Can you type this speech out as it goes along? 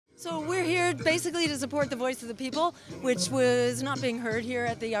So we're here basically to support the voice of the people, which was not being heard here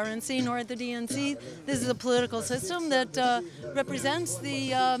at the RNC nor at the DNC. This is a political system that represents the,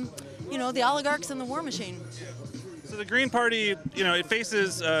 the oligarchs and the war machine. So the Green Party, it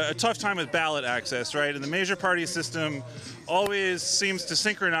faces a tough time with ballot access, right? And the major party system always seems to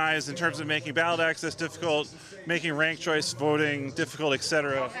synchronize in terms of making ballot access difficult, making ranked choice voting difficult,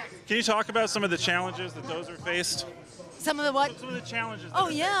 etc. Can you talk about some of the challenges that those are faced? Some of the what? Some of the challenges. Oh,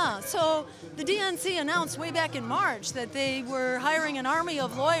 yeah. So the DNC announced way back in March that they were hiring an army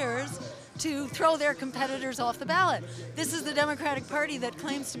of lawyers to throw their competitors off the ballot. This is the Democratic Party that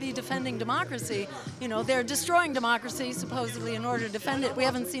claims to be defending democracy. They're destroying democracy, supposedly, in order to defend it. We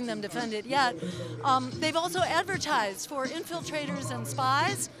haven't seen them defend it yet. They've also advertised for infiltrators and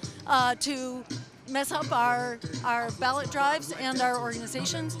spies to mess up our ballot drives and our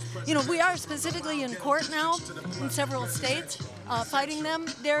organizations. We are specifically in court now in several states fighting them.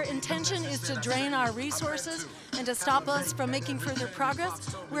 Their intention is to drain our resources and to stop us from making further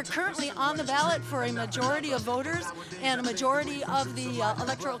progress. We're currently on the ballot for a majority of voters and a majority of the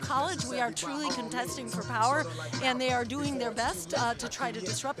Electoral College. We are truly contesting for power, and they are doing their best to try to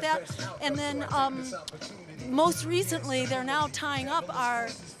disrupt that. And then most recently, they're now tying up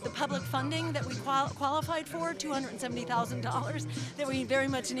the public funding that we qualified for, $270,000, that we very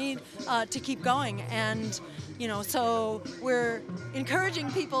much need to keep going. And so we're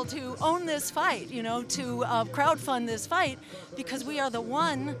encouraging people to own this fight, to crowdfund this fight, because we are the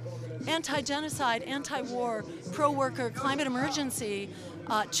one anti-genocide, anti-war, pro-worker, climate emergency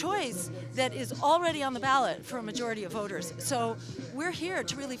choice that is already on the ballot for a majority of voters. So we're here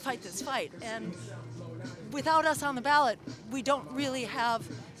to really fight this fight. And without us on the ballot, we don't really have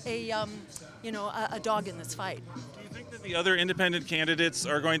a dog in this fight. Do you think that the other independent candidates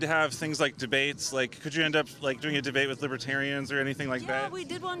are going to have things like debates? Like, could you end up doing a debate with libertarians or anything like that? Yeah, we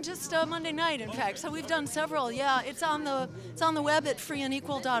did one just Monday night, in fact. So we've done several. Yeah, it's on the web at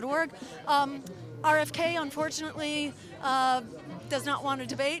freeandequal.org. RFK, unfortunately, does not want to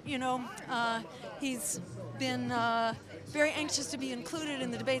debate. He's been very anxious to be included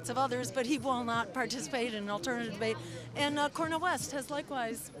in the debates of others, but he will not participate in an alternative debate. And Cornel West has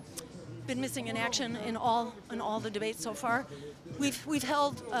likewise been missing in action in all the debates so far. We've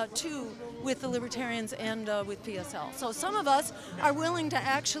held two with the Libertarians and with PSL. So some of us are willing to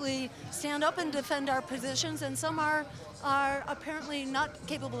actually stand up and defend our positions, and some are apparently not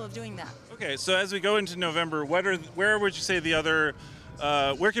capable of doing that. Okay, so as we go into November, where would you say the other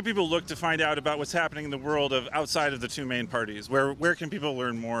where can people look to find out about what's happening in the world of outside of the two main parties? Where can people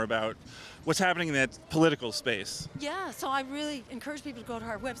learn more about what's happening in that political space? Yeah, so I really encourage people to go to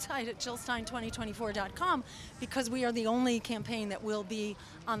our website at Stein2024.com, because we are the only campaign that will be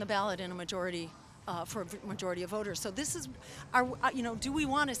on the ballot in a majority for a majority of voters. So this is do we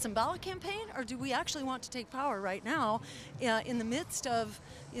want a symbolic campaign, or do we actually want to take power right now in the midst of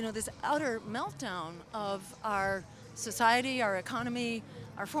this utter meltdown of our society, our economy,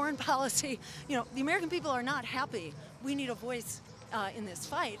 our foreign policy? The American people are not happy. We need a voice in this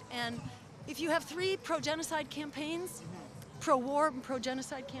fight. And if you have three pro-genocide campaigns, pro-war and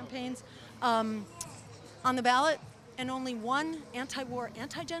pro-genocide campaigns on the ballot, and only one anti-war,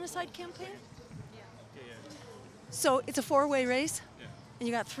 anti-genocide campaign, so it's a four-way race, and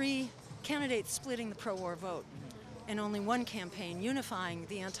you got three candidates splitting the pro-war vote, and only one campaign unifying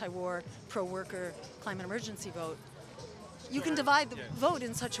the anti-war, pro-worker, climate emergency vote. You can divide the vote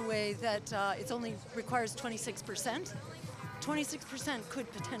in such a way that it only requires 26%. 26% could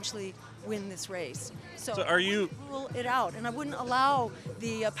potentially win this race. So are you rule it out, and I wouldn't allow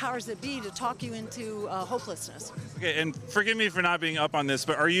the powers that be to talk you into hopelessness. Okay, and forgive me for not being up on this,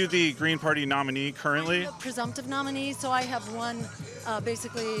 but are you the Green Party nominee currently? I'm a presumptive nominee, so I have won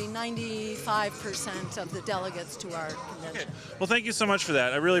basically 95% of the delegates to our convention. Okay. Well, thank you so much for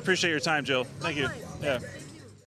that. I really appreciate your time, Jill. Thank you. Yeah.